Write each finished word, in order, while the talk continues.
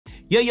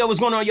Yo, what's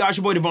going on, y'all? It's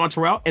your boy Devon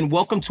Terrell, and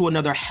welcome to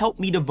another Help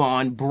Me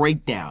Devon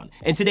breakdown.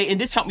 And today, in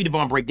this Help Me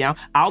Devon breakdown,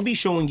 I'll be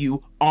showing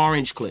you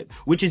Orange Clip,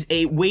 which is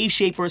a wave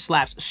shaper /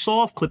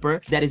 soft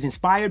clipper that is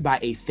inspired by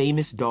a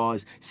famous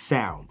DAW's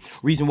sound.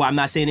 Reason why I'm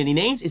not saying any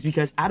names is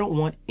because I don't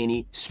want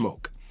any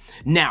smoke.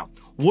 Now,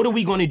 what are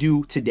we going to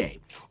do today?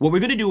 What we're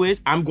going to do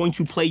is I'm going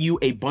to play you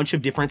a bunch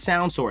of different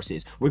sound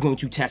sources. We're going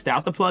to test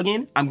out the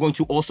plugin. I'm going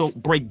to also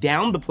break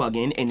down the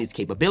plugin and its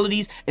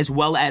capabilities, as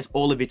well as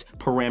all of its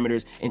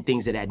parameters and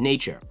things of that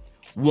nature.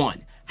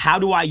 1, how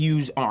do I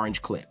use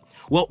Orange Clip?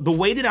 Well, the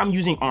way that I'm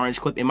using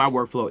Orange Clip in my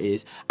workflow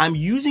is I'm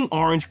using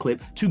Orange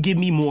Clip to give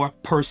me more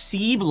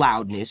perceived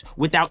loudness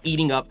without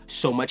eating up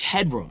so much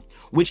headroom,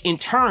 which in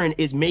turn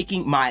is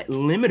making my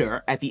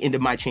limiter at the end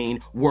of my chain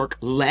work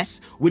less,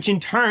 which in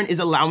turn is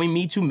allowing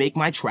me to make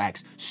my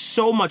tracks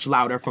so much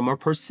louder from a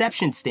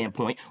perception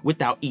standpoint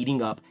without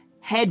eating up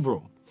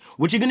headroom.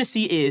 What you're gonna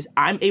see is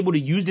I'm able to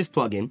use this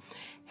plugin,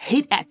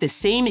 hit at the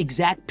same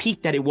exact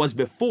peak that it was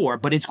before,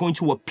 but it's going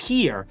to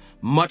appear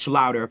much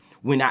louder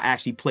when I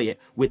actually play it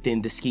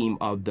within the scheme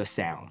of the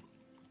sound.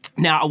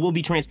 Now, I will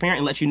be transparent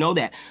and let you know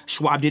that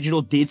Schwabe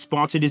Digital did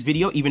sponsor this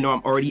video, even though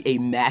I'm already a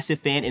massive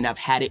fan and I've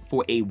had it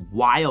for a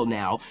while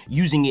now,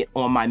 using it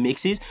on my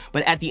mixes.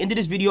 But at the end of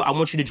this video, I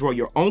want you to draw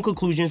your own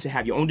conclusions, to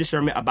have your own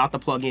discernment about the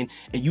plugin,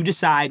 and you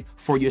decide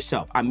for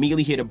yourself. I'm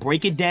merely here to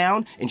break it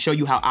down and show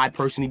you how I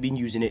personally been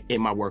using it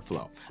in my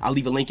workflow. I'll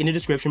leave a link in the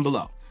description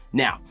below.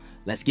 Now,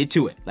 let's get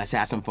to it. Let's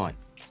have some fun.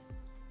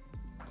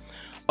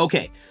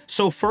 Okay,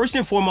 so first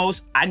and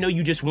foremost, I know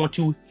you just want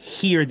to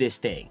hear this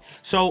thing.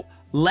 So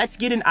let's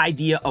get an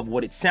idea of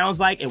what it sounds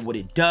like and what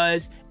it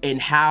does and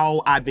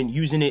how I've been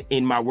using it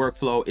in my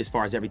workflow as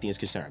far as everything is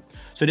concerned.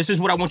 So this is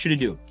what I want you to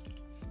do.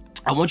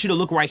 I want you to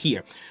look right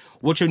here.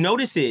 What you'll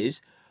notice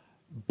is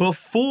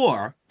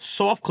before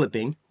soft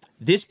clipping,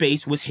 this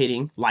bass was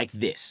hitting like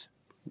this.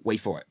 Wait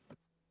for it.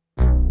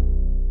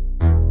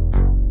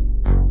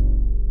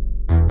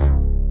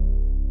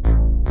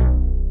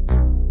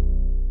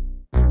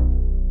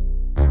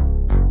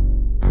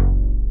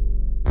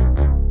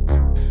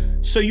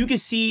 So you can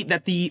see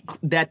that the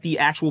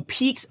actual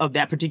peaks of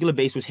that particular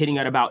bass was hitting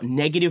at about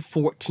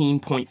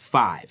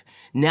 -14.5.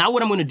 Now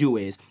what I'm going to do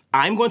is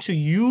I'm going to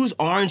use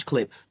Orange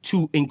Clip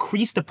to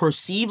increase the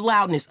perceived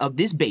loudness of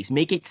this bass,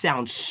 make it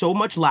sound so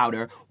much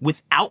louder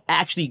without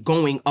actually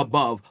going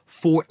above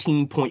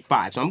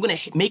 14.5. So I'm going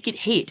to make it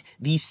hit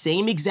the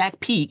same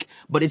exact peak,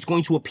 but it's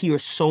going to appear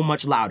so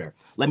much louder.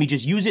 Let me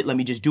just use it. Let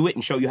me just do it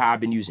and show you how I've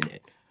been using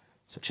it.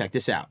 So check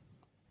this out.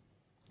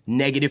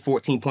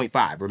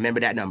 -14.5. Remember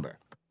that number.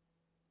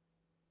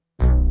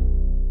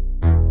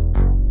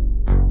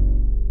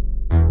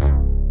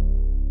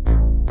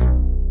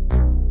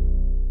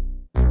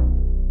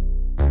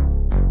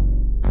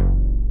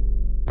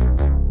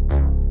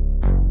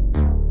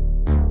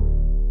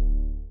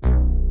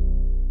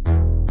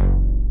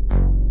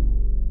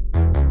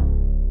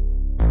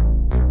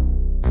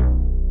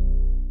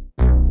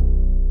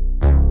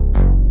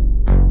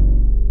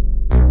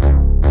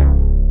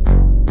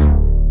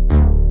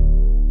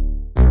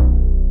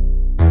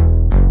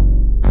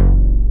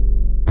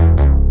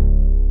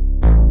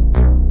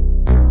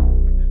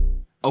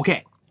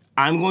 Okay,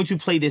 I'm going to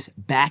play this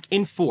back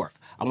and forth.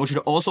 I want you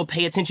to also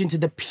pay attention to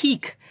the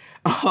peak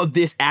of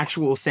this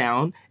actual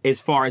sound as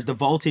far as the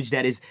voltage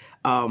that is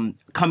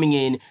coming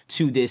in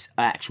to this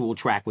actual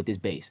track with this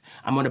bass.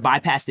 I'm going to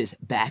bypass this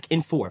back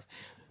and forth.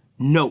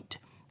 Note,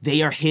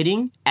 they are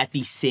hitting at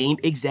the same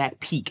exact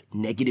peak,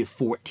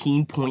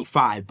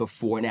 -14.5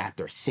 before and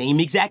after. Same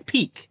exact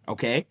peak,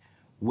 okay?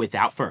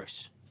 Without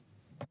first.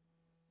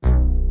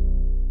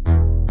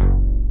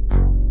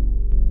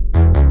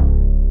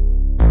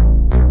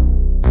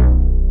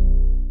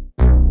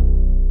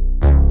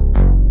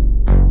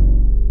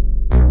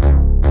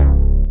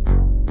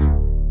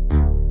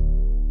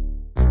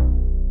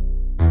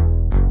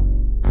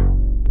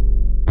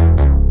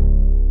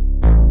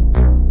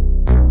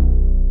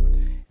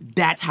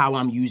 That's how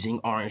I'm using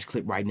Orange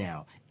Clip right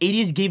now. It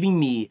is giving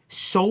me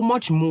so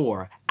much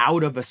more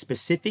out of a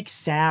specific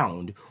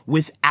sound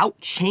without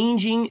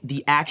changing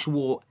the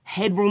actual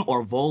headroom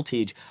or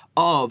voltage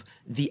of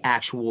the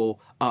actual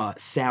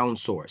sound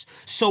source.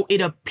 So it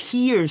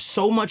appears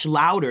so much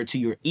louder to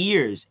your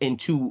ears and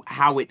to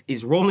how it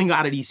is rolling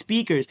out of these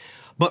speakers.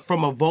 But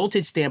from a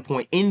voltage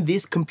standpoint, in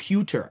this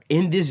computer,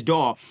 in this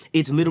DAW,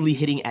 it's literally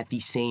hitting at the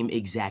same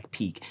exact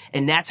peak.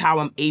 And that's how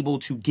I'm able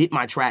to get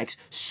my tracks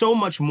so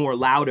much more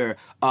louder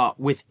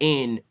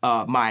within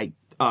my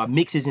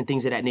mixes and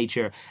things of that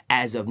nature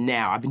as of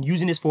now. I've been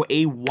using this for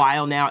a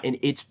while now, and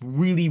it's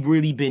really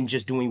been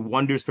just doing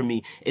wonders for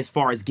me as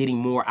far as getting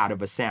more out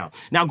of a sound.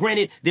 Now,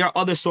 granted, there are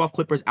other soft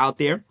clippers out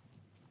there,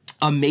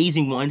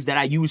 amazing ones that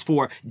I use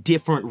for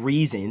different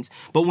reasons.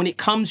 But when it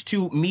comes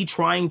to me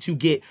trying to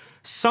get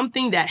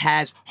something that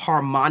has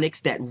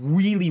harmonics that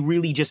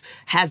really just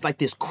has like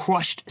this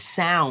crushed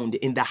sound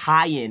in the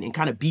high end and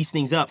kind of beefs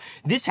things up,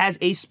 this has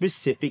a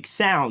specific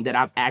sound that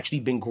I've actually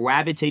been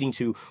gravitating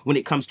to when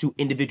it comes to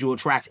individual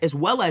tracks as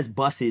well as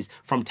buses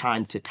from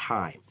time to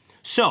time.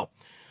 So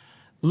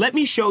Let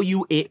me show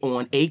you it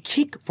on a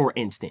kick, for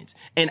instance.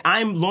 And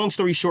I'm, long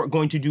story short,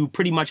 going to do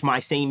pretty much my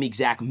same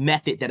exact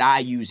method that I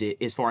use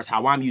it as far as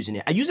how I'm using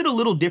it. I use it a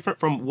little different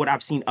from what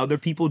I've seen other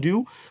people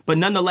do, but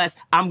nonetheless,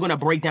 I'm gonna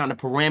break down the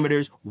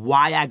parameters,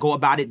 why I go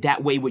about it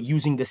that way with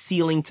using the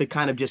ceiling to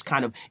kind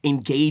of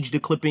engage the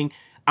clipping.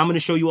 I'm gonna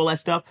show you all that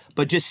stuff,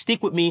 but just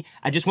stick with me.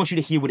 I just want you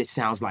to hear what it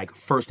sounds like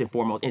first and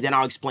foremost, and then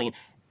I'll explain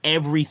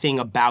everything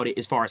about it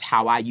as far as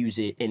how I use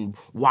it and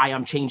why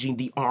I'm changing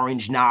the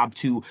orange knob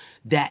to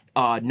that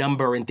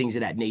number and things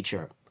of that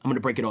nature. I'm gonna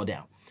break it all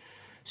down.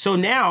 So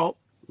now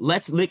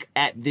let's look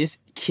at this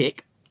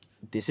kick.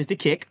 This is the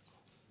kick.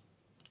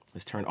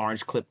 Let's turn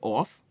orange clip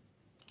off.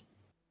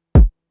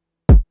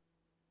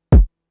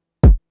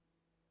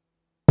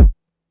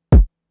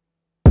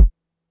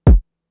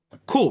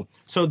 Cool,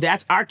 so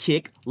that's our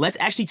kick. Let's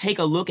actually take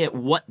a look at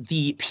what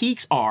the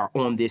peaks are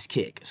on this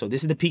kick. So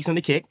this is the peaks on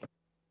the kick.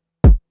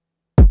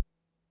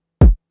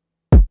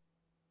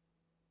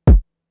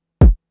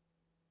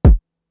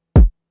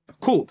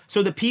 Cool,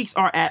 so the peaks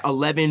are at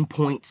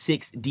 11.6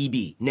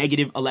 dB,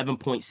 negative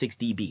 11.6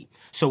 dB.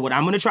 So what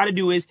I'm gonna try to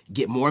do is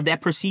get more of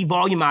that perceived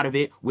volume out of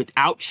it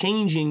without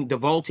changing the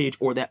voltage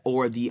or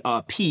the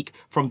peak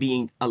from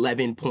being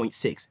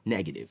 11.6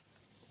 negative.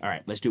 All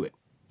right, let's do it.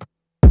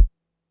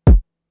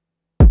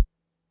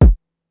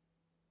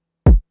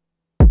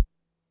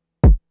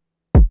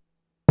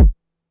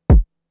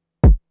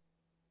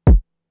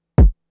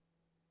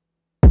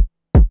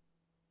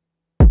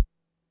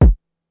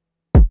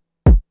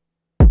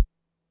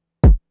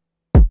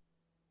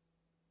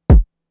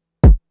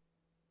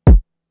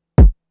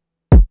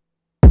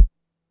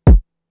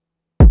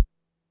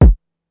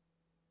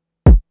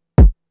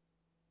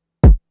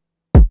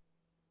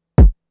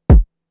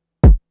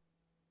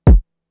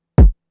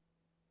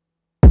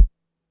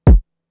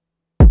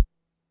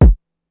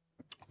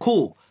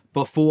 Cool.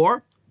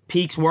 Before,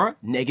 peaks were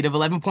negative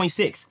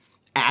 11.6.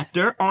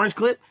 After orange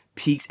clip,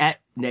 peaks at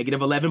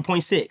negative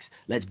 11.6.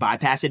 Let's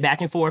bypass it back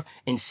and forth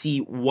and see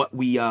what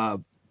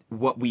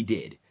we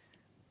did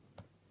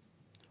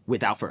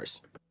without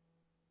first.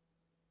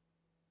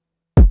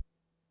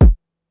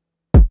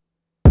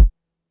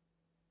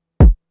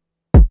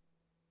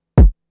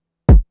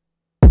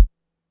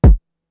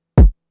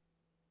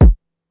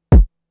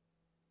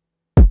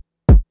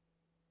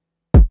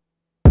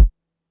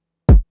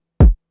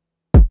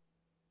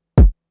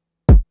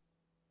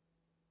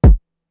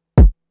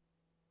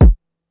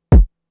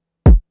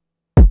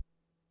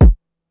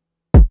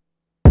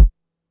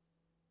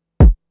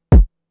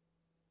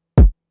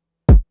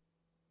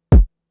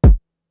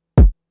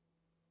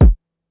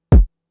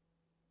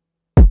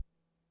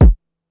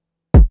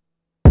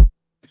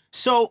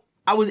 So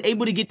I was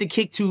able to get the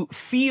kick to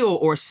feel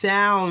or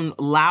sound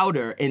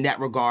louder in that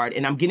regard,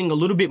 and I'm getting a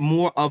little bit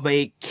more of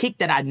a kick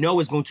that I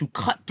know is going to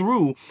cut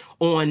through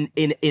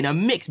in a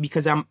mix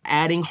because I'm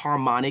adding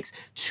harmonics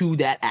to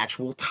that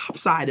actual top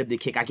side of the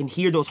kick. I can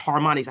hear those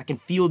harmonics. I can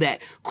feel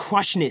that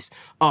crushness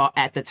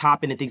at the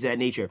top and things of that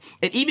nature.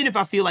 And even if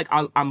I feel like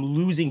I'm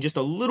losing just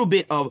a little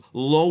bit of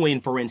low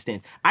end, for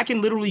instance, I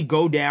can literally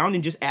go down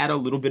and just add a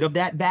little bit of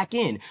that back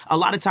in. A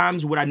lot of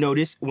times what I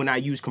notice when I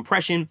use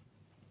compression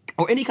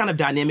or any kind of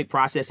dynamic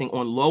processing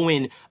on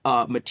low-end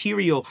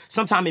material,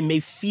 sometimes it may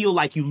feel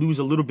like you lose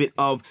a little bit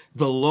of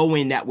the low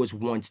end that was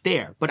once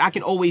there. But I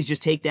can always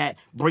just take that,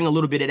 bring a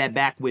little bit of that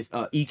back with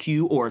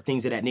EQ or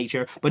things of that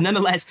nature. But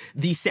nonetheless,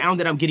 the sound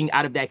that I'm getting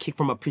out of that kick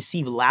from a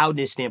perceived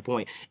loudness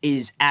standpoint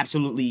is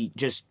absolutely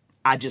just,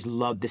 I just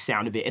love the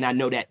sound of it. And I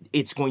know that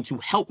it's going to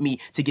help me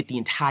to get the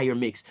entire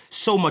mix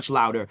so much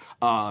louder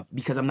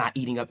because I'm not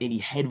eating up any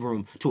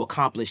headroom to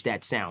accomplish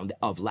that sound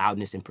of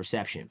loudness and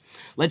perception.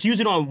 Let's use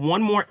it on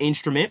one more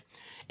instrument,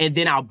 and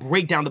then I'll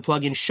break down the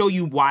plugin, show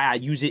you why I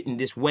use it in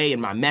this way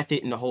and my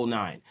method and the whole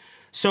nine.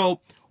 So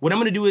what I'm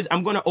gonna do is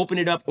I'm gonna open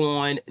it up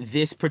on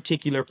this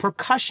particular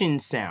percussion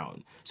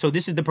sound. So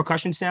this is the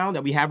percussion sound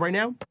that we have right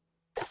now.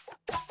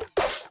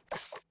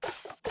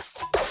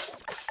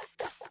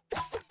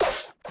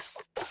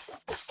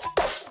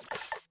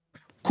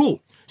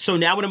 Cool. So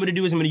now what I'm going to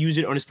do is I'm going to use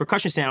it on this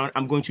percussion sound.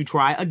 I'm going to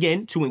try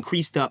again to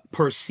increase the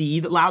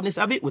perceived loudness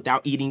of it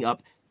without eating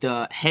up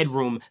the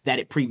headroom that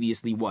it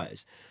previously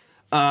was.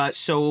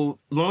 So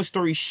long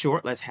story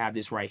short, let's have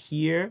this right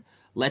here.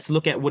 Let's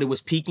look at what it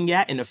was peaking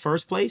at in the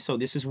first place. So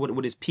this is what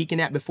it is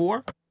peaking at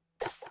before.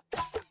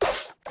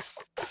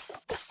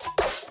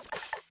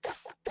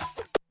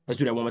 Let's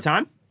do that one more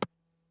time.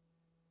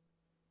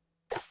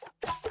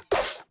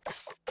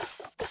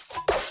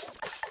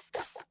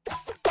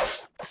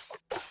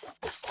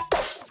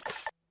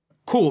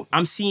 Cool,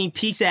 I'm seeing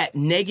peaks at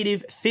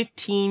negative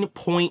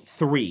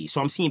 15.3.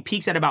 So I'm seeing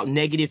peaks at about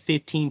negative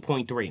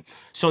 15.3.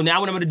 So now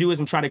what I'm gonna do is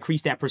I'm trying to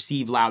increase that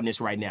perceived loudness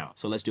right now.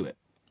 So let's do it.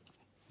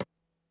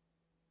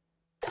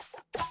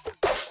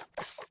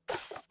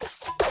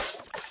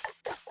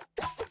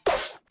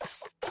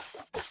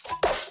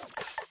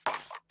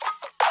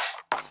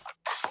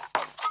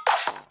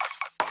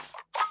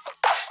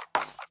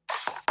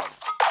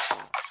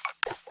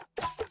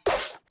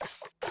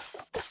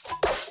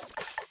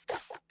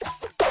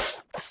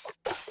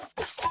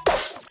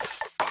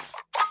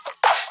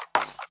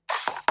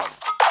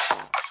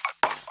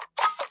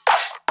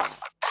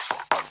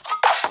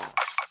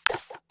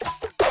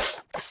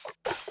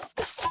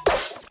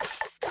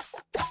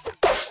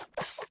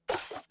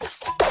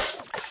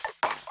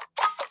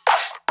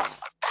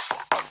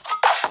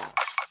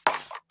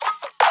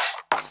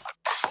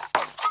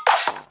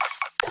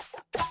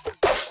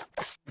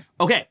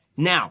 Okay,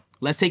 now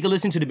let's take a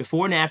listen to the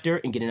before and after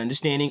and get an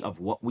understanding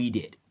of what we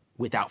did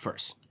without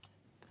first.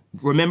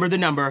 Remember the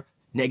number,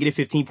 negative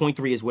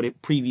 15.3 is what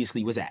it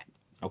previously was at.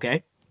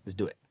 Okay, let's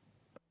do it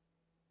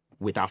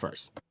without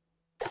first.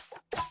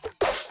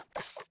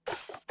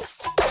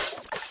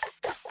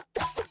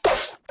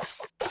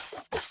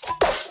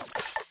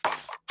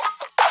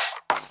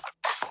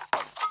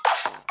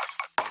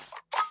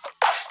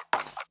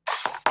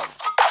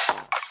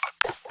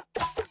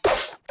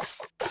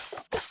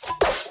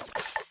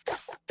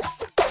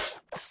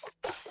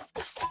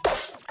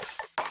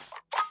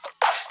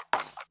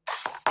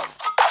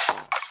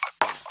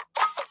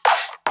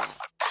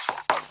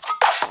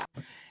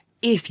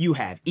 If you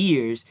have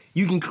ears,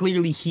 you can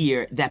clearly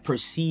hear that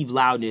perceived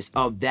loudness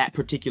of that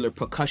particular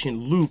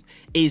percussion loop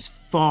is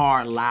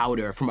far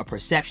louder from a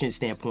perception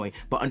standpoint,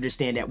 but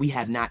understand that we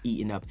have not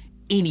eaten up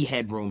any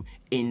headroom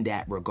in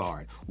that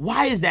regard.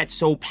 Why is that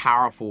so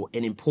powerful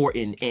and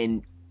important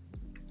and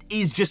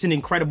is just an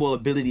incredible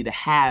ability to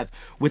have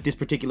with this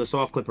particular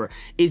soft clipper?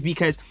 Is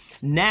because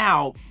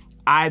now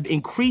I've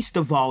increased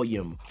the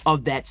volume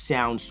of that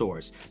sound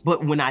source,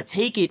 but when I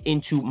take it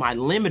into my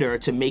limiter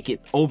to make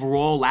it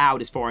overall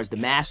loud as far as the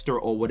master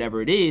or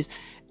whatever it is,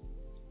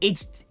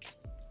 it's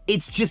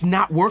just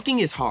not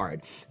working as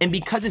hard. And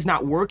because it's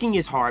not working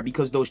as hard,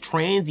 because those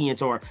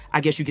transients are,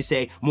 I guess you could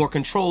say, more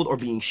controlled or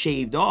being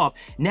shaved off,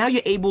 now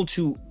you're able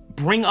to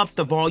bring up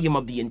the volume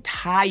of the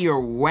entire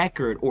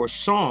record or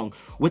song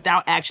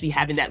without actually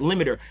having that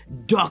limiter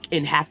duck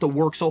and have to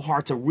work so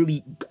hard to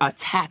really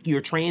attack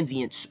your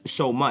transients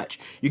so much.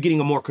 You're getting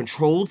a more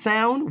controlled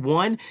sound,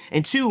 one,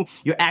 and two,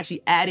 you're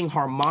actually adding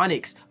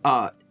harmonics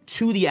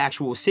to the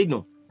actual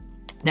signal.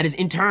 That is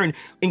in turn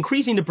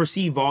increasing the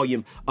perceived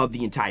volume of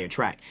the entire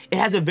track. It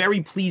has a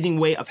very pleasing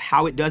way of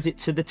how it does it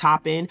to the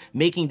top end,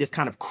 making this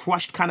kind of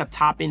crushed kind of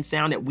top end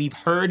sound that we've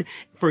heard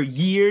for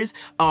years.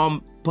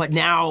 But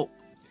now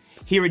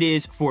here it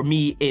is for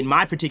me in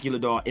my particular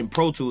DAW in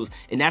Pro Tools,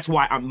 and that's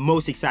why I'm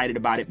most excited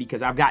about it,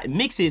 because I've gotten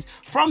mixes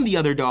from the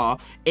other DAW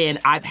and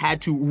I've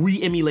had to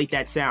re-emulate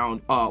that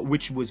sound,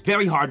 which was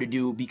very hard to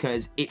do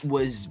because it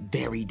was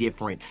very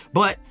different.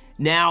 But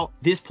now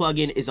this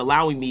plugin is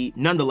allowing me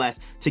nonetheless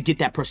to get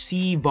that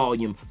perceived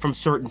volume from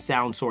certain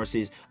sound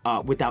sources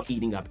without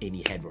eating up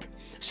any headroom.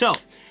 So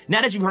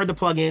now that you've heard the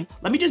plugin,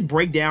 let me just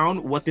break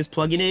down what this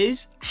plugin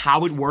is,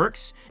 how it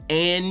works,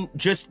 and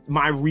just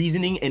my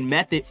reasoning and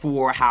method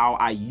for how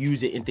I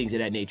use it and things of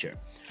that nature.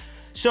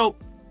 So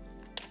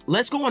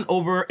let's go on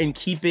over and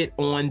keep it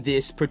on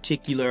this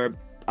particular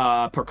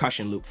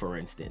percussion loop, for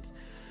instance.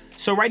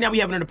 So right now we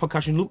have it in a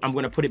percussion loop. I'm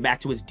going to put it back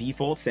to its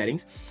default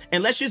settings,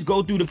 and let's just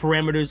go through the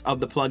parameters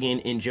of the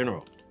plugin in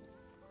general.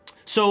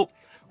 So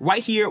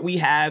right here we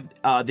have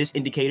this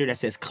indicator that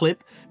says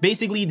clip.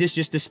 Basically, this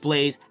just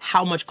displays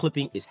how much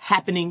clipping is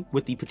happening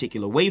with the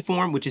particular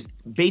waveform, which is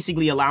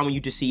basically allowing you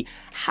to see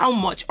how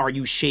much are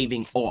you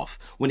shaving off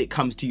when it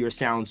comes to your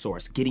sound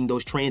source, getting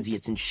those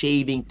transients and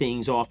shaving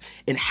things off,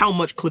 and how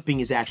much clipping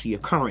is actually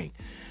occurring.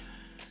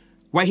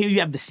 Right here you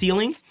have the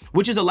ceiling,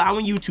 which is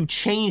allowing you to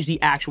change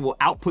the actual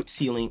output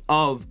ceiling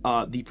of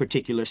the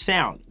particular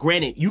sound.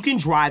 Granted, you can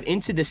drive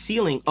into the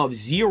ceiling of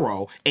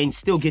 0 and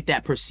still get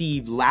that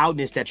perceived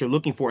loudness that you're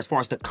looking for as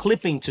far as the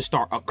clipping to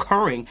start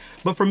occurring.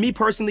 But for me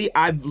personally,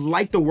 I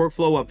like the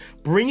workflow of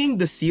bringing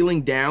the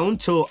ceiling down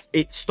till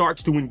it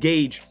starts to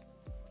engage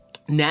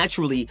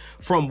naturally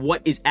from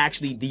what is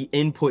actually the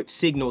input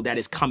signal that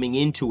is coming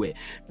into it.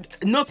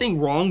 Nothing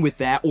wrong with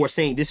that or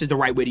saying this is the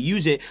right way to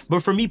use it,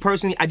 but for me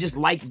personally, I just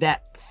like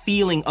that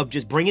feeling of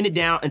just bringing it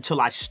down until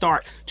I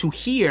start to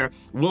hear,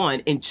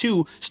 one, and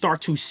two,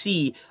 start to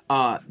see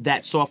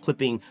that soft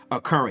clipping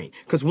occurring.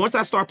 Because once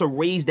I start to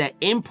raise that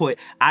input,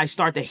 I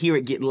start to hear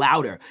it get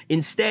louder.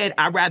 Instead,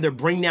 I rather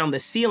bring down the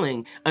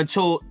ceiling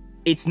until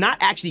it's not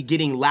actually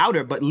getting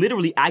louder, but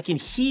literally I can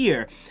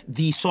hear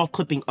the soft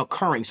clipping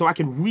occurring. So I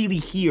can really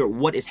hear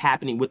what is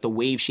happening with the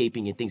wave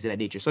shaping and things of that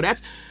nature. So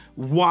that's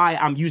why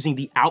I'm using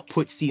the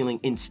output ceiling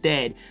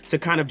instead, to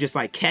kind of just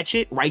like catch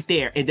it right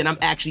there. And then I'm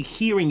actually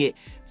hearing it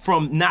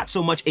from not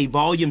so much a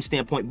volume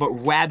standpoint, but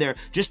rather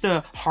just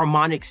a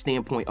harmonic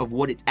standpoint of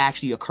what it's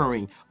actually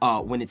occurring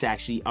when it's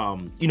actually,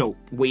 you know,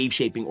 wave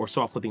shaping or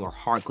soft clipping or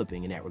hard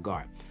clipping in that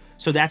regard.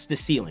 So that's the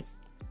ceiling.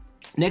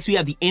 Next, we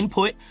have the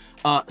input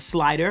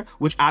slider,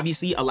 which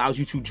obviously allows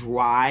you to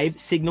drive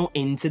signal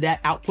into that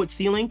output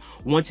ceiling.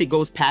 Once it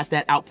goes past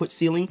that output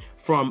ceiling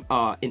from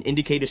an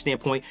indicator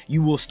standpoint,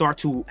 you will start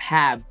to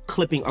have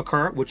clipping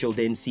occur, which you'll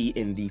then see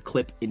in the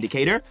clip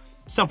indicator.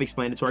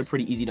 Self-explanatory,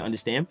 pretty easy to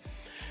understand.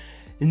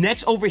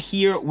 Next over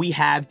here, we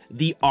have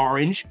the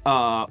orange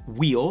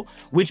wheel,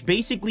 which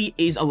basically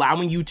is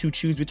allowing you to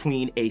choose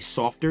between a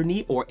softer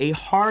knee or a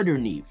harder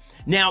knee.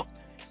 Now,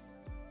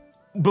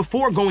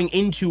 before going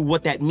into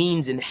what that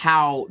means and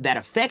how that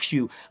affects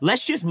you,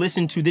 let's just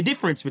listen to the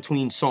difference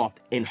between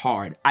soft and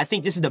hard. I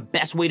think this is the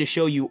best way to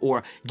show you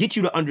or get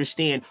you to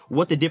understand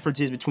what the difference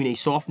is between a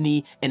soft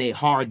knee and a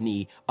hard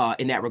knee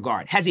in that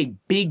regard. It has a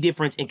big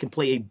difference and can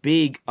play a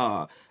big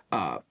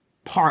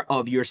part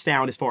of your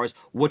sound as far as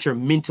what you're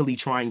mentally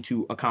trying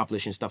to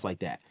accomplish and stuff like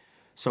that.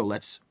 So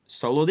let's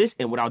solo this.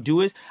 And what I'll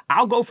do is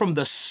I'll go from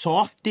the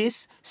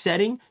softest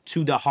setting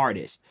to the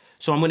hardest.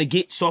 So I'm going to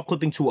get soft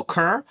clipping to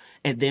occur,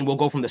 and then we'll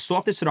go from the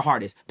softest to the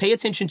hardest. Pay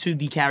attention to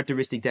the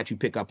characteristics that you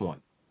pick up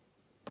on.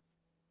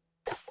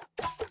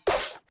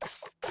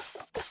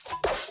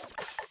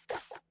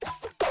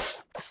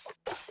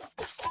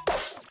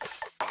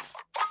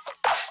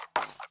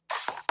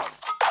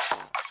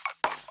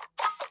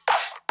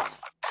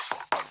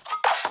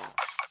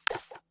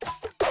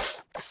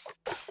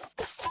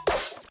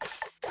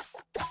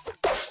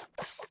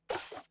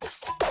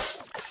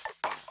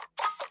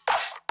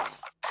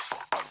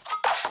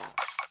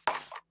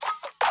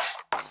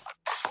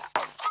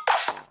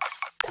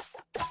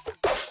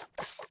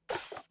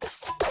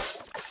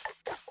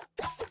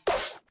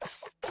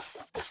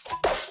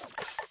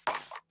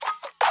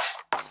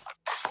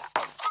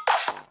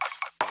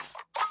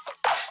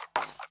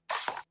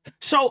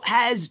 So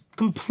has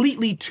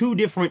completely two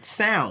different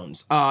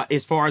sounds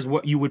as far as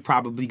what you would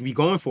probably be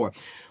going for.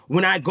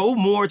 When I go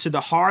more to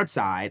the hard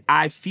side,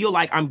 I feel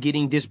like I'm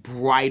getting this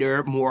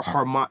brighter,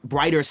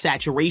 brighter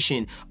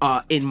saturation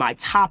in my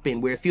top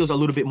end, where it feels a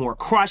little bit more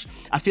crushed.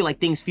 I feel like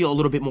things feel a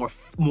little bit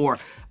more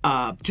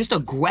just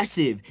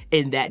aggressive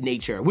in that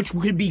nature, which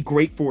would be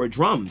great for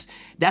drums.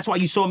 That's why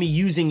you saw me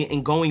using it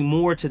and going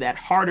more to that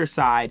harder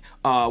side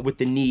with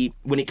the knee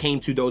when it came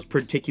to those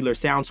particular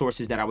sound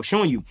sources that I was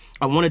showing you.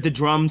 I wanted the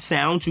drum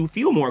sound to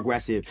feel more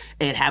aggressive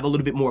and have a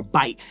little bit more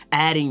bite,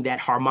 adding that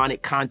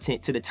harmonic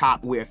content to the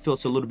top where it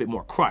feels a little bit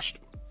more crushed.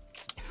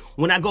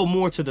 When I go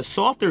more to the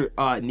softer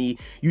knee,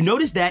 you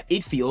notice that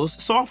it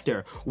feels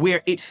softer,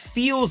 where it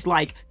feels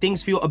like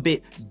things feel a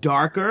bit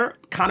darker,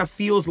 kind of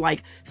feels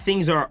like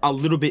things are a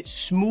little bit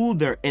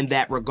smoother in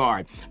that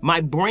regard. My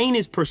brain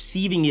is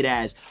perceiving it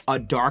as a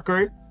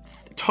darker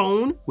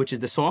tone, which is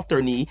the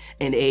softer knee,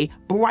 and a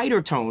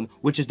brighter tone,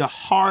 which is the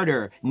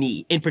harder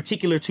knee, in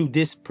particular to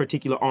this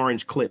particular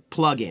orange clip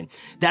plugin.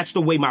 That's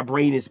the way my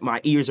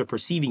ears are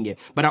perceiving it.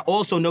 But I'm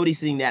also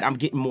noticing that I'm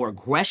getting more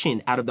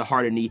aggression out of the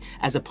harder knee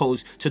as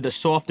opposed to the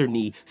softer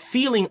knee,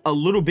 feeling a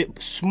little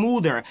bit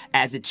smoother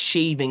as it's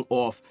shaving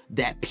off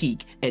that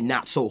peak and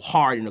not so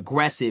hard and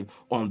aggressive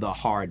on the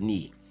hard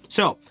knee.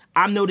 So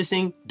I'm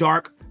noticing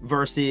dark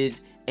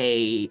versus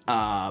a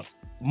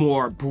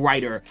more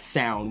brighter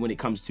sound when it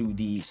comes to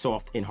the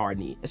soft and hard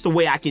knee. That's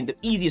the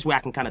easiest way I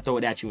can kind of throw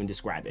it at you and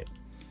describe it.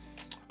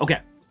 Okay.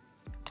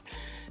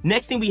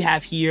 Next thing we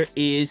have here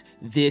is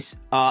this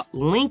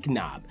link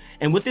knob.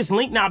 And what this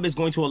link knob is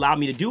going to allow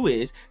me to do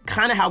is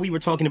kind of how we were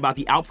talking about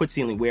the output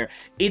ceiling, where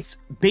it's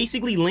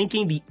basically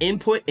linking the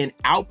input and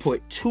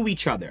output to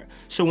each other.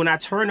 So when I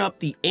turn up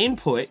the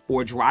input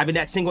or driving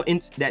that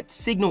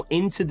signal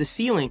into the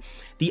ceiling,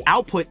 the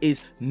output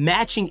is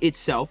matching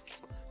itself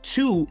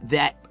to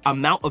that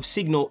amount of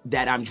signal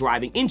that I'm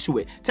driving into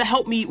it to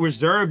help me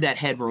reserve that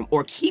headroom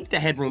or keep the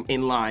headroom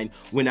in line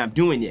when I'm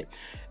doing it.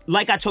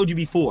 Like I told you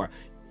before,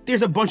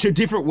 there's a bunch of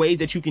different ways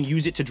that you can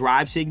use it to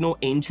drive signal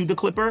into the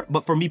clipper,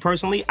 but for me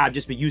personally, I've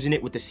just been using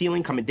it with the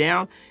ceiling coming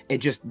down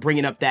and just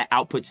bringing up that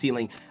output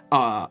ceiling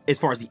as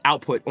far as the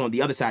output on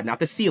the other side, not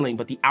the ceiling,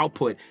 but the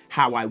output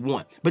how I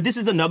want. But this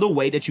is another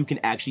way that you can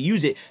actually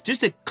use it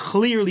just to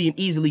clearly and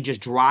easily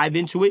just drive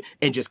into it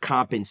and just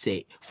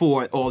compensate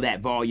for all that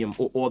volume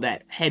or all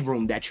that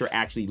headroom that you're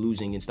actually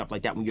losing and stuff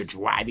like that when you're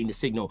driving the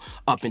signal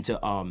up into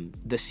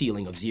the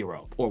ceiling of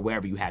 0 or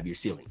wherever you have your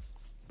ceiling.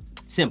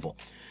 Simple.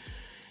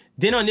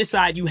 Then on this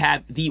side, you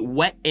have the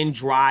wet and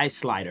dry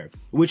slider,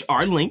 which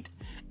are linked.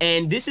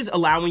 And this is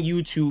allowing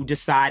you to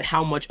decide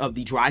how much of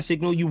the dry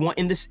signal you want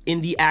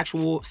in the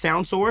actual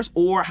sound source,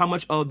 or how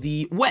much of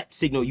the wet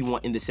signal you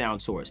want in the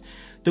sound source.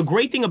 The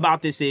great thing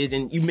about this is,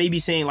 and you may be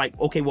saying like,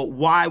 okay, well,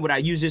 why would I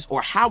use this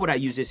or how would I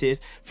use this is,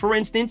 for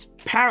instance,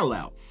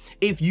 parallel.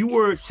 If you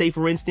were, say,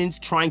 for instance,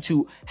 trying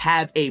to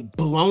have a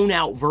blown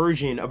out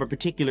version of a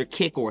particular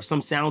kick or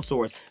some sound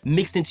source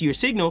mixed into your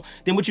signal,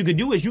 then what you could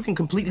do is you can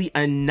completely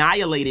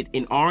annihilate it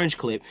in Orange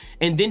Clip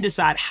and then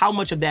decide how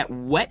much of that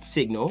wet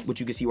signal,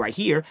 which you can see right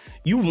here,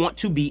 you want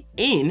to be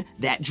in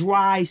that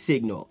dry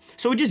signal.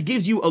 So it just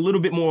gives you a little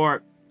bit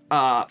more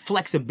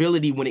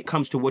flexibility when it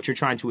comes to what you're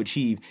trying to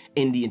achieve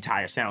in the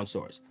entire sound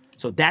source.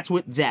 So that's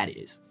what that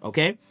is,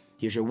 okay?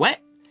 Here's your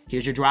wet,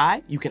 here's your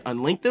dry. You can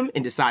unlink them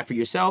and decide for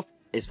yourself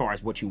as far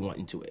as what you want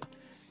into it.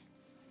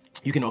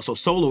 You can also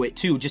solo it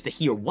too, just to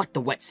hear what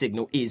the wet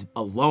signal is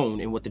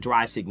alone and what the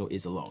dry signal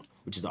is alone,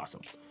 which is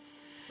awesome.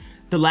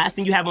 The last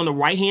thing you have on the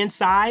right-hand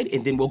side,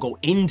 and then we'll go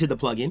into the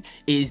plugin,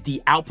 is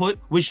the output,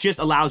 which just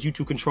allows you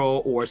to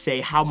control or say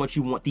how much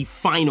you want the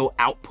final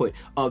output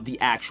of the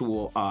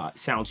actual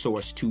sound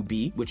source to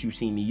be, which you've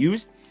seen me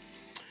use.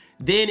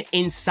 Then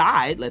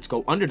inside, let's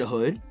go under the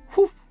hood,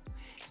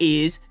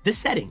 is the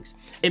settings.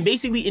 And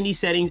basically in these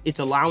settings,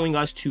 it's allowing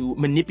us to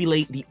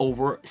manipulate the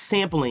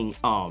oversampling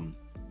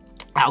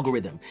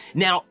algorithm.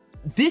 Now,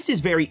 this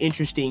is very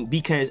interesting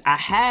because I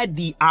had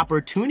the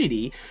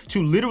opportunity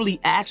to literally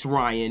ask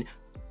Ryan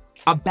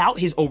about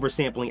his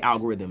oversampling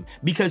algorithm,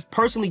 because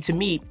personally to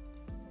me,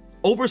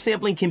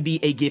 Oversampling can be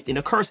a gift and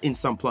a curse in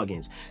some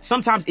plugins.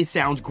 Sometimes it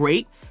sounds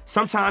great,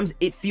 sometimes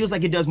it feels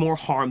like it does more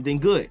harm than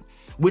good.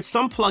 With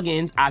some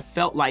plugins, I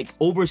felt like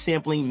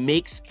oversampling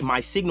makes my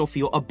signal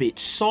feel a bit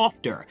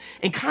softer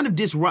and kind of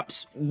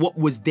disrupts what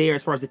was there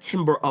as far as the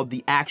timbre of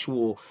the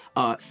actual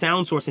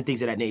sound source and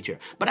things of that nature.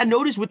 But I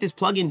noticed with this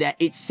plugin that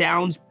it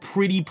sounds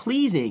pretty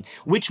pleasing,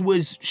 which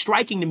was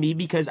striking to me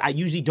because I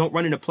usually don't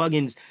run into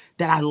plugins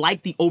that I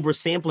like the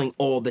oversampling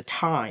all the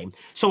time.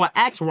 So I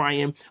asked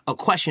Ryan a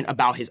question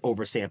about his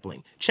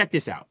oversampling. Check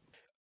this out.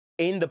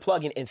 In the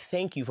plugin, and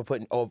thank you for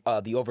putting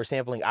the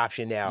oversampling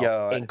option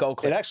now in Go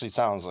Clip. It actually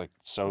sounds like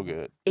so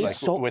good.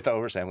 It's like with the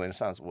oversampling, it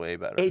sounds way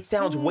better. It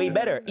sounds way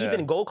better,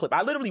 even in Go Clip.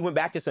 I literally went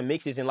back to some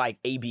mixes and like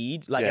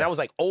A-B'd, and I was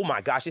like, oh my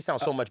gosh, it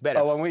sounds so much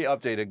better. When we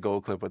updated Go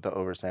Clip with the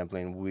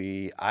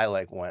oversampling, I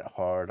like went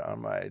hard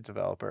on my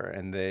developer,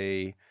 and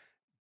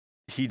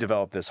he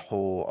developed this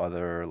whole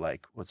other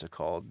like what's it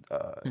called?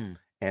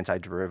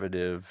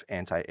 Anti-derivative,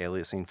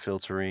 anti-aliasing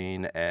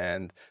filtering,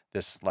 and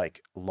this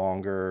like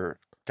longer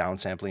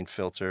downsampling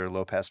filter,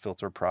 low pass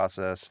filter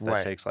process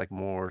that takes like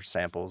more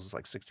samples. It's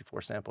like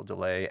 64 sample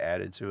delay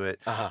added to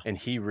it. And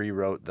he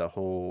rewrote the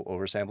whole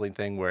oversampling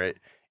thing where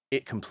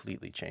it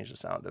completely changed the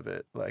sound of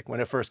it. Like when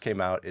it first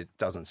came out, it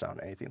doesn't sound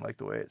anything like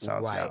the way it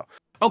sounds now.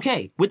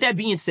 Okay, with that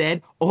being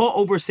said,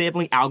 all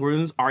oversampling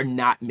algorithms are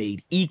not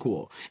made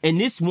equal. And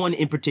this one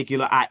in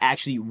particular, I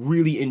actually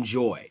really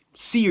enjoy,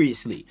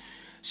 seriously.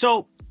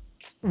 So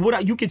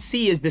what you can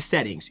see is the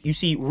settings. You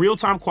see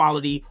real-time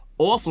quality,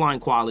 offline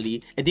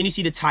quality, and then you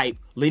see the type,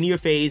 linear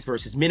phase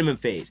versus minimum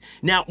phase.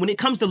 Now, when it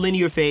comes to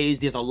linear phase,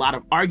 there's a lot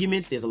of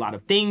arguments, there's a lot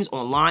of things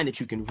online that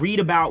you can read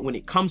about when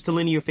it comes to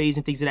linear phase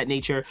and things of that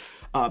nature.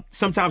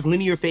 Sometimes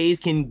linear phase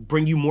can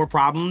bring you more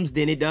problems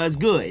than it does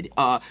good.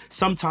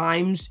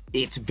 Sometimes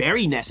it's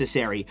very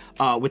necessary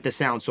with the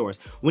sound source.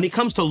 When it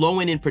comes to low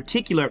end in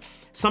particular,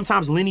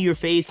 sometimes linear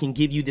phase can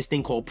give you this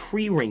thing called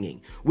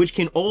pre-ringing, which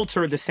can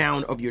alter the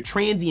sound of your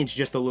transients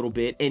just a little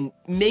bit and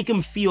make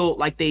them feel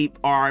like they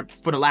are,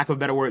 for the lack of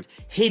better words,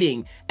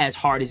 hitting as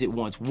hard as it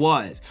once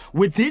was.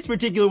 With this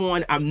particular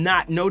one, I'm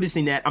not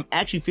noticing that. I'm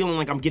actually feeling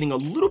like I'm getting a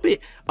little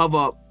bit of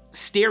a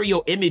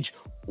stereo image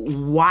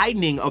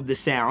widening of the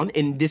sound,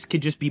 and this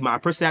could just be my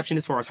perception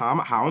as far as how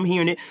I'm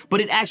hearing it,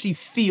 but it actually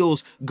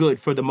feels good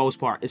for the most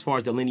part as far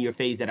as the linear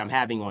phase that I'm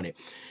having on it.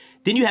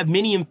 Then you have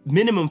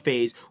minimum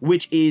phase,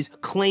 which is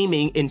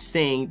claiming and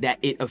saying that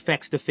it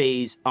affects the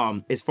phase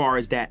as far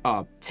as that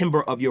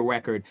timbre of your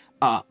record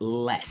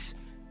less.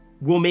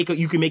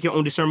 You can make your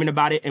own discernment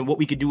about it, and what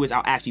we could do is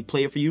I'll actually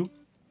play it for you.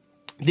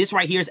 This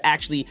right here is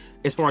actually,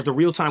 as far as the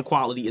real-time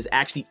quality, is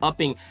actually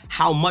upping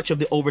how much of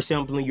the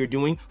oversampling you're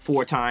doing,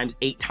 4 times,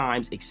 8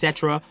 times,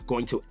 etc.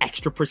 Going to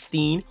extra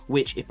pristine,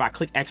 which if I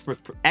click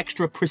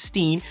extra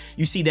pristine,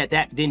 you see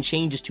that then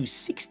changes to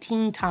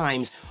 16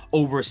 times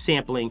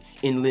oversampling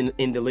in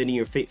the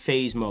linear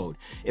phase mode.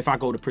 If I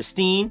go to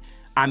pristine,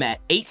 I'm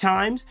at 8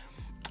 times.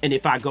 And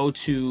if I go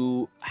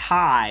to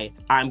high,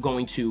 I'm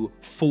going to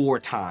 4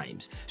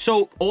 times.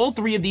 So all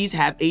 3 of these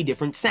have a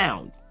different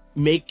sound.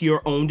 Make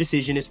your own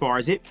decision as far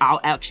as it. I'll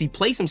actually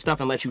play some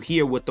stuff and let you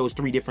hear what those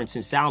 3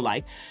 differences sound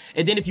like.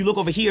 And then if you look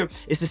over here,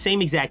 it's the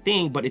same exact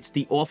thing, but it's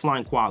the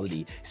offline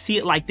quality. See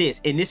it like this,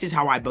 and this is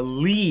how I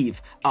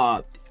believe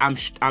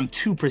I'm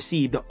to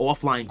perceive the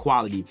offline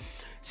quality.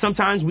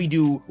 Sometimes we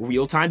do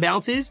real-time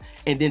bounces,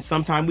 and then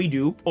sometimes we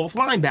do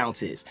offline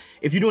bounces.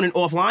 If you're doing an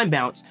offline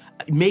bounce,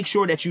 make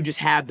sure that you just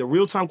have the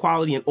real-time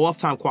quality and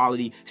off-time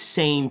quality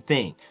same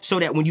thing, so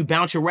that when you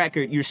bounce your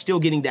record, you're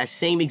still getting that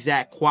same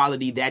exact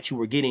quality that you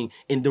were getting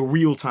in the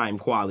real-time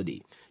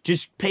quality.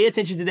 Just pay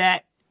attention to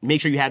that.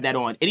 Make sure you have that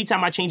on.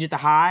 Anytime I change it to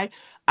high,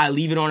 I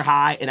leave it on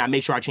high, and I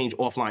make sure I change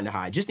offline to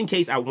high, just in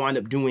case I wind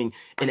up doing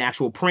an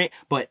actual print,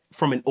 but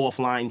from an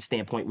offline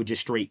standpoint with just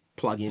straight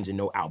plugins and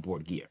no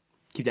outboard gear.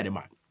 Keep that in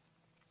mind.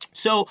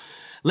 So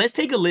let's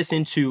take a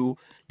listen to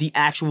the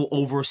actual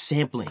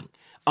oversampling,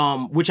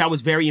 which I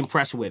was very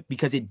impressed with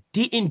because it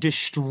didn't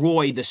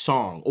destroy the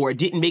song, or it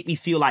didn't make me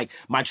feel like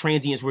my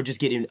transients were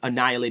just getting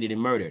annihilated and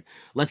murdered.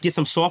 Let's get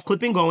some soft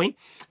clipping going,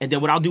 and then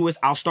what I'll do is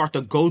I'll start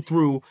to go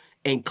through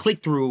and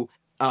click through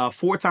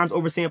 4 times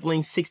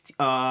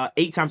oversampling,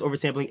 8 times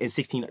oversampling, and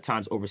 16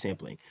 times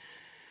oversampling.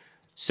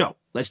 So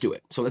let's do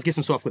it. So let's get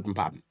some soft clipping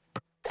popping.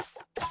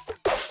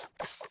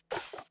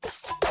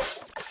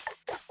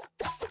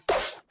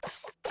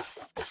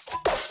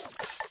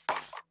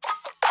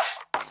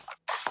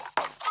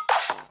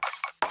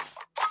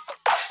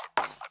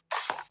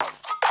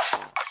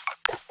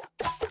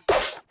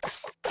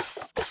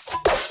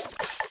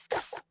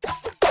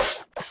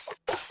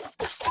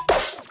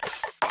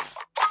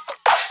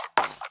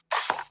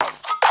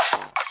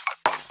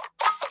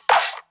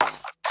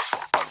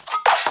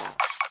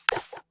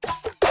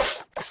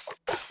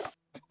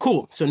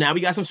 Cool, so now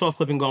we got some soft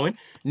clipping going.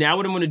 Now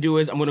what I'm gonna do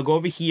is I'm gonna go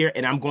over here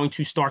and I'm going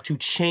to start to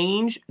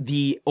change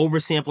the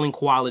oversampling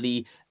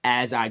quality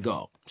as I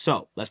go.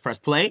 So let's press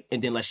play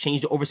and then let's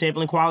change the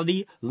oversampling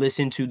quality.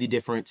 Listen to the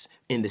difference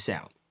in the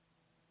sound.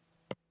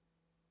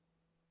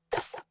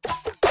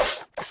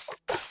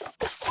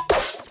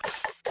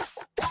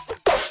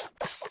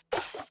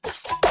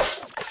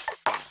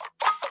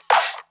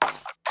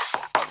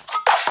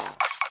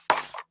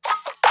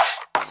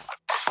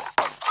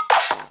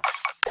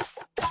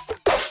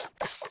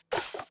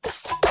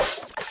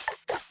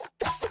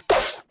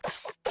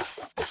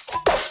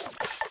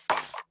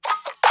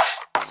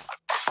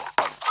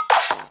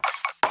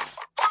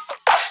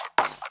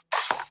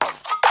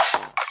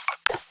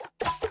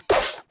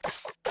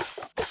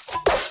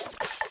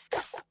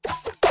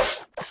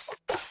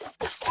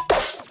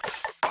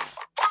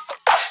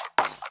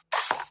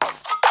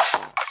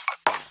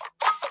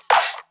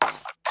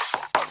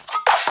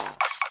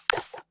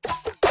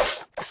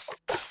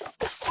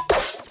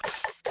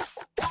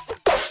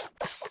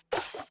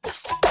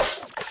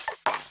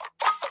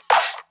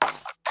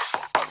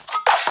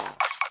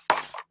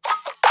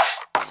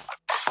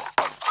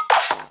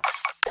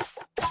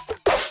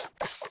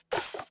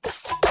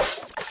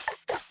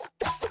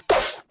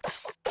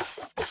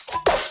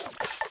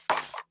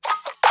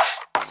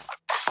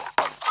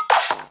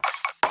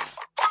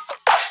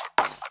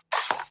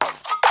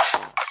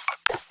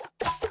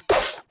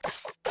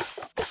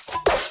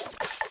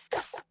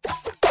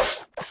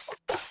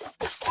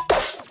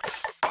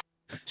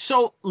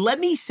 So let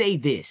me say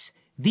this.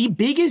 The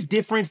biggest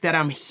difference that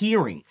I'm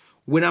hearing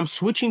when I'm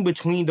switching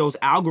between those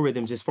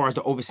algorithms as far as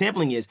the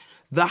oversampling is,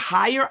 the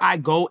higher I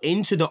go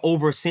into the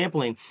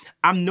oversampling,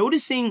 I'm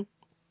noticing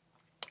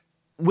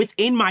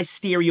within my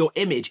stereo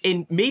image,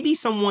 and maybe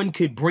someone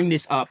could bring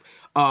this up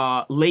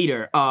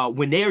later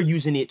when they're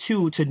using it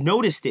too, to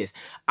notice this.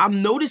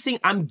 I'm noticing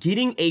I'm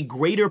getting a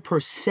greater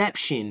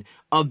perception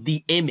of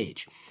the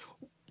image.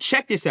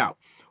 Check this out,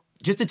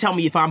 just to tell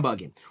me if I'm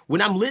bugging.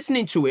 When I'm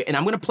listening to it, and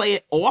I'm gonna play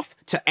it off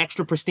to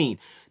extra pristine,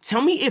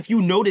 tell me if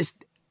you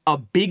noticed a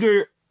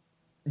bigger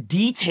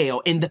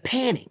detail in the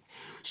panning.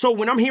 So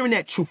when I'm hearing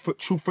that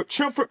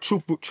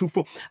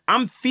truthful,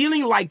 I'm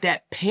feeling like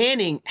that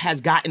panning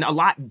has gotten a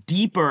lot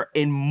deeper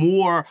and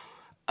more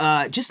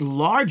just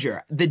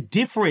larger. The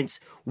difference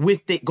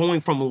with it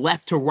going from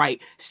left to right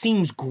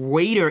seems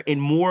greater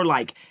and more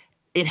like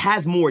it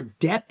has more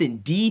depth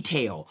and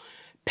detail.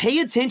 Pay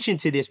attention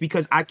to this,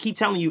 because I keep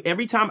telling you,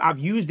 every time I've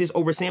used this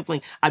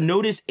oversampling, I've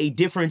noticed a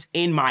difference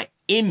in my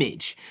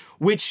image,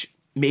 which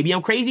maybe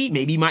I'm crazy,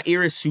 maybe my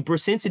ear is super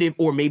sensitive,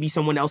 or maybe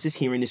someone else is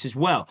hearing this as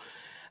well.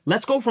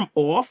 Let's go from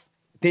off,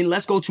 then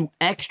let's go to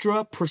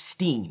extra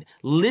pristine.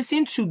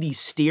 Listen to the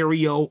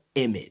stereo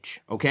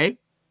image, okay?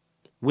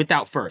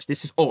 Without first,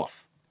 this is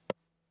off.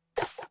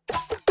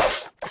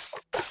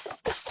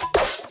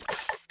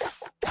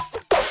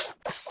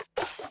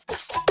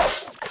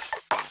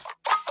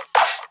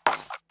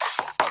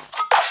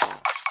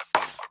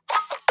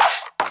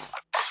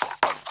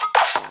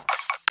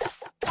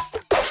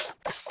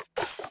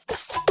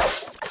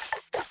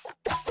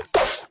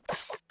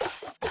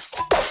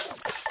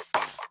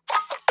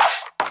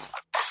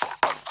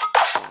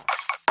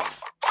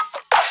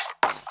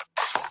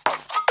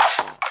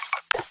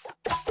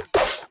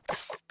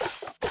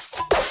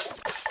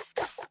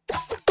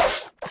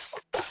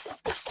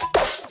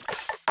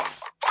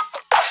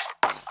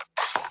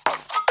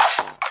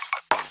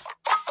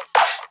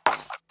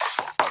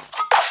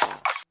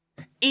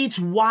 It's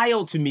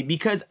wild to me,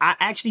 because I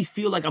actually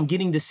feel like I'm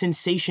getting the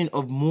sensation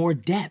of more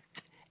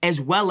depth,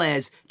 as well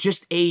as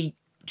just a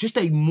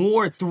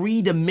more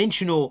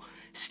three-dimensional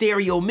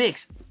stereo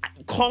mix.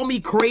 Call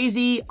me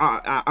crazy,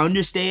 I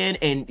understand,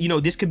 and you know,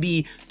 this could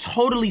be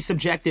totally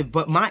subjective,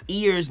 but my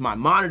ears, my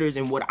monitors,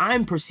 and what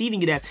I'm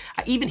perceiving it as,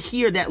 I even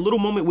hear that little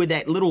moment where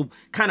that little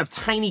kind of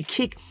tiny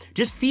kick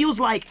just feels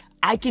like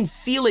I can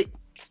feel it.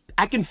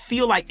 I can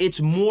feel like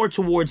it's more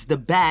towards the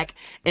back,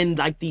 and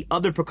like the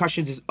other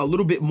percussions is a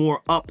little bit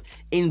more up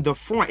in the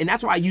front. And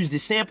that's why I use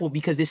this sample,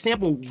 because this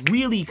sample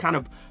really kind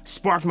of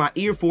sparked my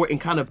ear for it and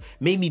kind of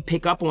made me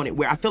pick up on it,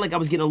 where I feel like I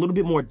was getting a little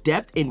bit more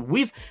depth and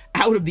width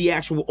out of the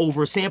actual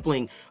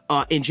oversampling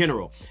in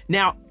general.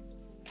 Now,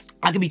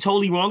 I could be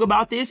totally wrong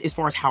about this as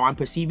far as how I'm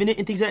perceiving it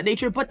and things of that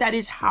nature, but that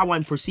is how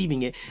I'm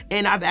perceiving it.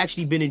 And I've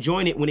actually been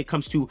enjoying it when it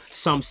comes to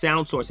some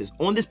sound sources.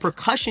 On this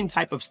percussion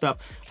type of stuff,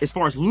 as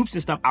far as loops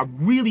and stuff, I've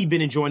really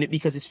been enjoying it,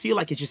 because it feels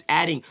like it's just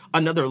adding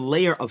another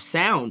layer of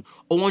sound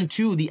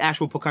onto the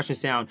actual percussion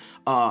sound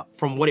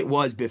from what it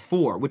was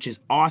before, which is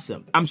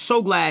awesome. I'm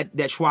so glad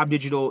that Schwabe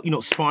Digital, you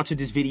know, sponsored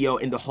this video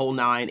in the whole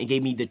nine and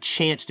gave me the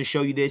chance to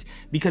show you this,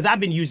 because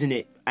I've been using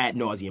it ad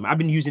nauseum. I've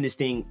been using this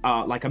thing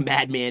like a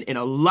madman, and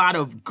a lot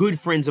of good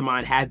friends of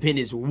mine have been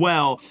as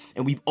well,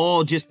 and we've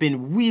all just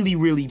been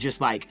really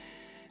just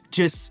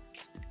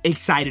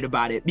excited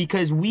about it,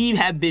 because we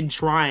have been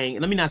trying,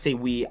 let me not say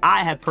we,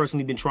 I have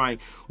personally been trying,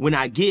 when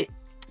I get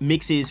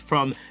mixes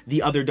from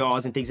the other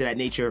DAWs and things of that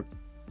nature,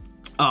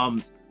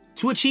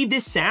 to achieve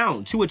this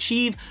sound, to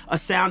achieve a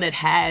sound that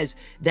has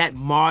that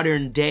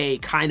modern day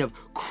kind of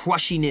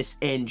crushiness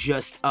and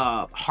just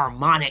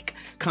harmonic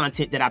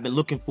content that I've been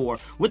looking for,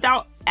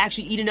 without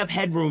actually eating up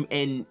headroom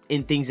and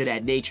things of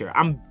that nature.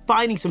 I'm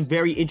finding some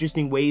very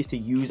interesting ways to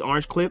use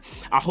Orange Clip.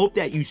 I hope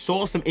that you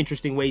saw some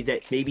interesting ways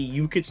that maybe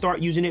you could start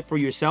using it for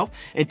yourself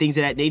and things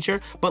of that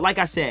nature. But like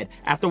I said,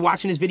 after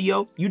watching this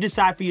video, you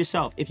decide for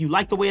yourself. If you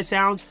like the way it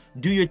sounds,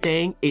 do your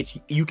thing.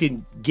 You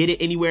can get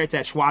it anywhere. It's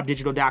at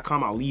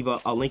schwabedigital.com. I'll leave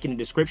a link in the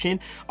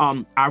description.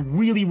 I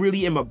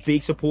really am a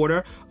big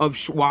supporter of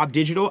Schwabe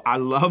Digital. I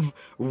love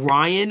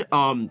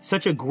Ryan,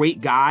 such a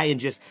great guy, and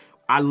just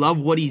I love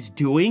what he's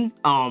doing,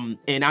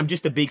 and I'm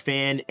just a big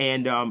fan,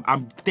 and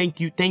I'm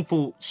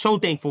so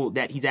thankful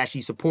that he's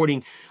actually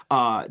supporting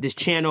this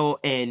channel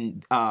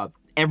and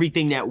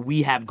everything that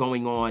we have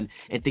going on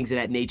and things of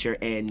that nature.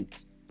 And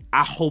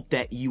I hope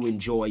that you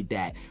enjoyed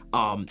that,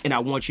 and I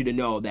want you to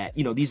know that,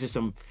 you know, these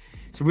are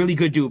it's a really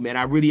good dude, man.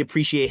 I really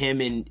appreciate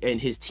him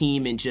and his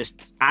team, and just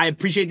I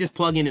appreciate this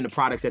plugin and the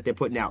products that they're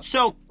putting out.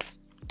 So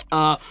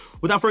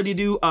without further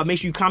ado, make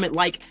sure you comment,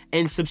 like,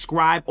 and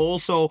subscribe.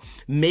 Also,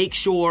 make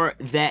sure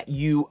that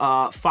you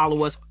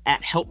follow us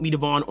at Help Me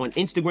Devon on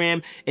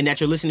Instagram, and that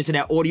you're listening to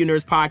that Audio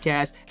Nerds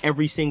podcast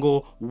every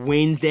single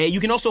Wednesday. You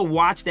can also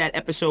watch that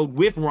episode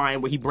with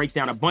Ryan where he breaks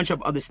down a bunch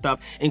of other stuff,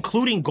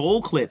 including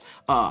gold clip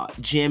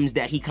gems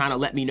that he kind of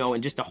let me know,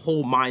 and just the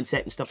whole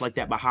mindset and stuff like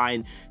that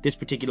behind this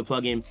particular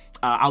plugin.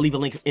 I'll leave a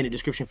link in the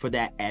description for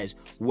that as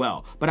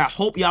well. But I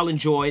hope y'all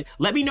enjoyed.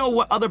 Let me know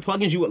what other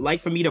plugins you would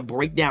like for me to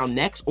break down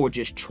next, or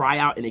just try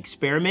out and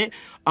experiment.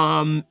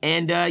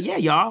 Yeah,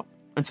 y'all,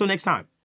 until next time.